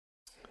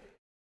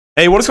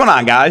Hey, what is going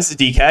on, guys? It's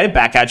DK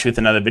back at you with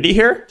another video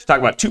here to talk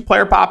about 2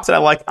 player props that I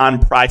like on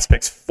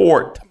Prizepicks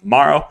for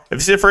tomorrow. If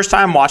this is your first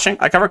time watching,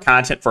 I cover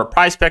content for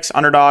Prizepicks,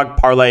 Underdog,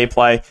 Parlay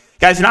Play.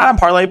 Guys, if you're not on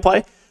Parlay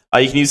Play,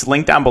 you can use the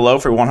link down below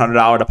for a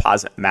 $100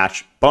 deposit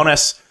match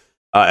bonus.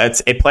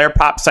 It's a player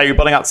prop site. You're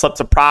building out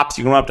slips of props.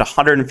 You can run up to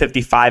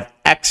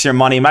 155x your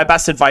money. My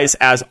best advice,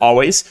 as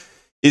always,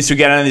 is to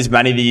get on as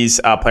many of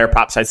these player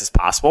prop sites as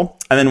possible.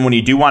 And then when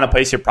you do want to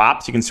place your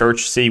props, you can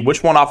search, see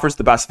which one offers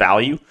the best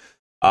value.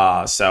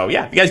 So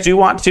yeah, if you guys do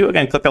want to,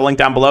 again, click the link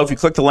down below. If you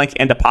click the link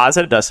and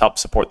deposit, it does help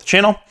support the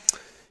channel.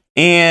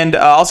 And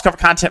also cover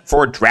content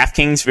for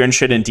DraftKings if you're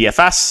interested in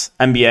DFS,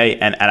 NBA,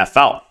 and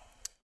NFL.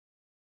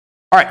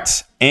 All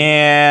right.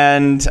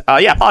 And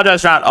yeah,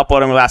 apologize for not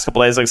uploading the last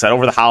couple days. Like I said,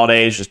 over the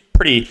holidays, just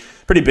pretty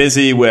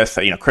busy with,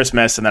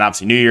 Christmas and then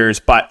obviously New Year's.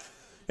 But,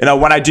 when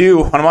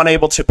I'm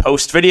unable to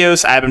post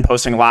videos, I have been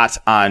posting a lot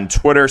on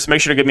Twitter. So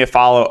make sure to give me a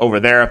follow over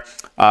there.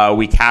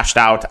 We cashed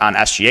out on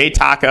SGA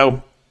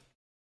Taco.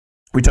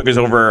 We took his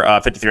over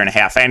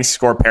 53.5 fantasy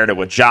score, paired it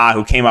with Ja,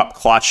 who came up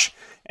clutch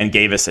and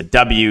gave us a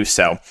W.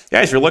 So,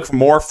 guys, if you're looking for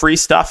more free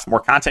stuff, more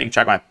content, you can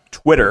check my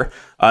Twitter.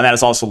 And that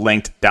is also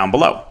linked down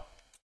below.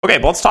 Okay,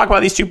 but let's talk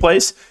about these 2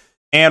 plays.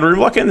 And we're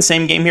going to look at the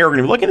same game here. We're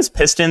going to be looking at this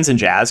Pistons and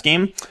Jazz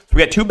game. So we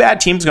got 2 bad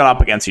teams going up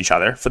against each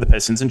other for the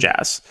Pistons and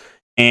Jazz.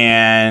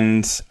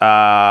 And it's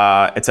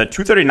a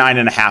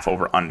 239.5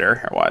 over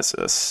under. Why is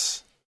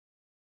this?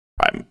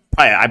 I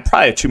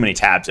probably have too many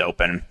tabs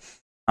open.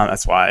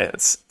 That's why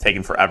it's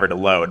taking forever to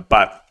load.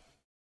 But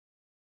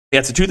yeah,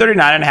 it's a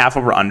 239.5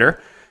 over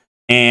under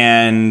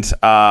and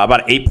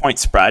about an 8-point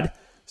spread.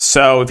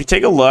 So if you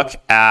take a look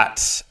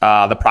at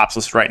the props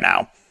list right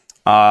now,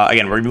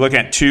 again, we're going to be looking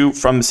at 2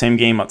 from the same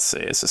game. Let's see.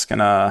 Is this going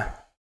to...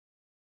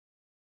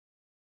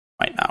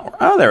 Right now.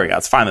 Oh, there we go.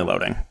 It's finally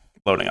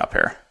loading up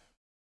here.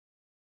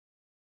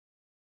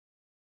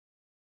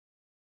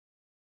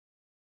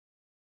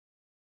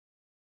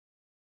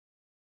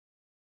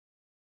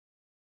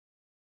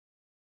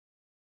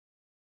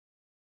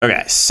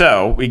 Okay,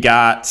 so we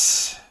got,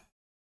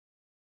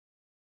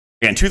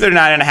 again,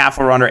 239.5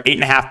 over under,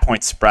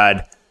 8.5-point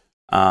spread.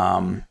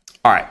 All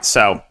right,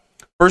 so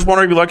first one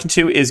we're going to be looking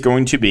to is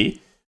going to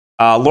be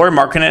Lauri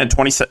Markkanen at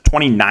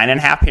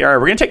 29.5 PR. We're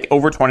going to take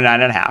over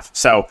 29.5.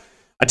 So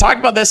I talked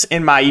about this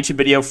in my YouTube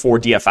video for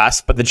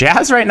DFS, but the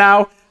Jazz right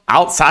now,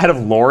 outside of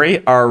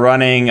Lauri, are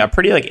running a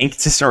pretty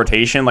inconsistent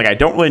rotation. I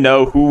don't really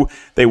know who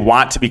they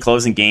want to be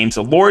closing games.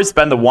 So Lauri's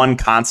been the one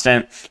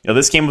constant.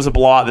 This game was a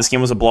blowout. This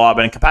game was a blowout.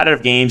 But in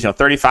competitive games,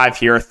 35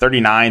 here,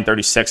 39,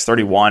 36,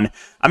 31.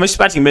 I'm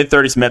expecting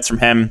mid-30s minutes from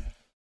him.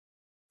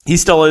 He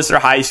still is their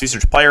highest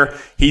usage player.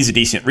 He's a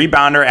decent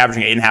rebounder,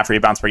 averaging 8.5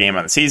 rebounds per game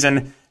on the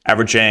season,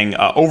 averaging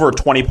over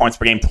 20 points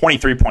per game,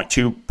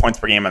 23.2 points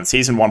per game on the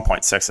season,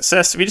 1.6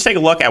 assists. If you just take a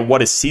look at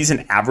what his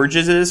season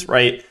averages is,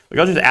 right,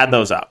 I'll just add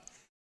those up.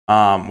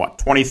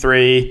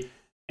 23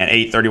 and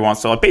 8, 31.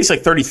 So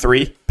basically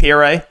 33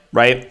 PRA,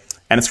 right?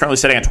 And it's currently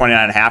sitting at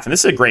 29.5. And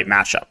this is a great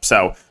matchup.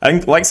 So I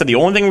think, like I said, the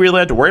only thing we really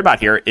have to worry about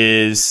here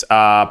is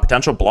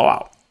potential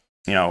blowout.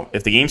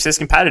 If the game stays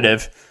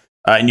competitive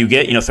and you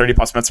get, 30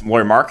 plus minutes from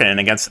Lauri Markkanen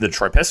against the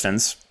Detroit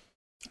Pistons,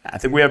 I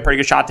think we have a pretty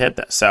good shot to hit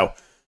this. So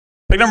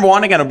pick number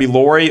 1, again, will be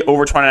Lauri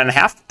over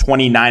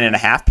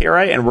 29.5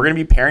 PRA. And we're going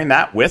to be pairing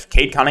that with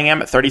Cade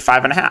Cunningham at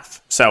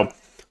 35.5. So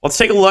let's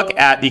take a look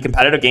at the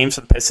competitive games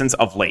for the Pistons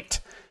of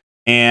late.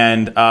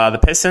 And the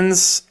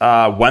Pistons,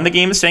 when the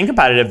game is staying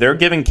competitive, they're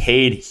giving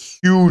Cade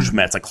huge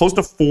minutes, close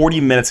to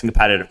 40 minutes in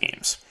competitive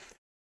games.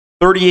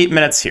 38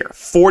 minutes here,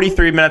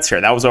 43 minutes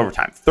here. That was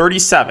overtime.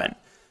 37,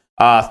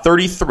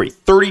 33,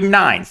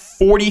 39,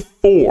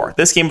 44.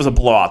 This game was a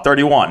blowout.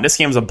 31. This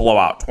game was a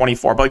blowout.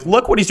 24. But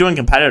look what he's doing in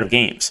competitive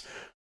games.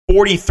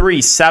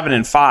 43, 7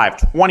 and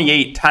 5,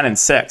 28, 10 and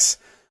 6.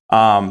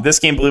 This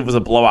game, I believe, was a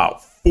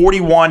blowout.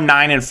 41,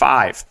 9 and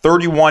 5,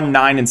 31,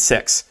 9 and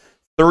 6,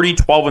 30,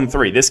 12 and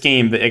 3. This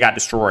game, it got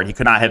destroyed. He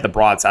could not hit the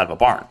broadside of a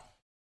barn.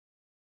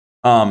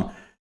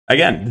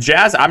 Again, the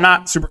Jazz, I'm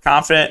not super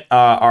confident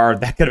are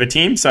that good of a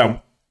team,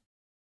 so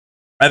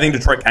I think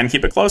Detroit can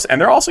keep it close. And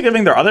they're also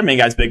giving their other main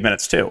guys big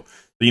minutes too.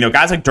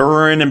 Guys like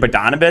Duren and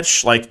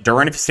Bogdanovich,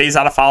 Duren, if he stays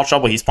out of foul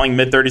trouble, he's playing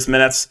mid-30s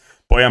minutes.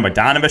 Bojan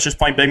Bogdanovich is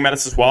playing big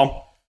minutes as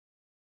well.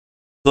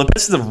 So the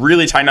Pistons have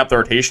really tightened up the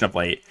rotation of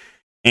late.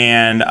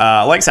 And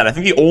like I said, I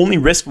think the only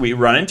risk we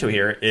run into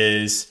here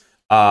is,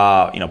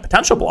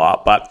 potential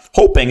blowout, but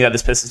hoping that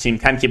this Pistons team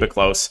can keep it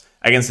close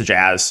against the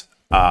Jazz.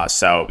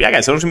 So yeah,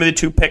 guys, those are going to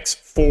be the 2 picks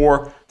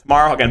for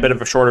tomorrow. Again, a bit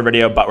of a shorter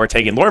video, but we're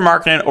taking Lauri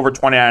Markkanen over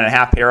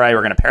 29.5 PRA. We're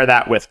going to pair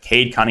that with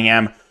Cade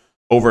Cunningham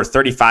over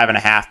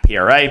 35.5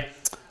 PRA.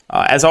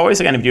 As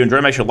always, again, if you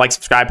enjoy, make sure to like,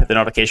 subscribe, hit the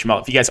notification bell.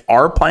 If you guys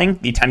are playing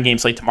the 10-game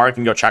slate tomorrow, you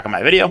can go check out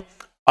my video.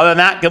 Other than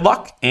that, good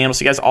luck, and we'll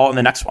see you guys all in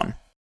the next one.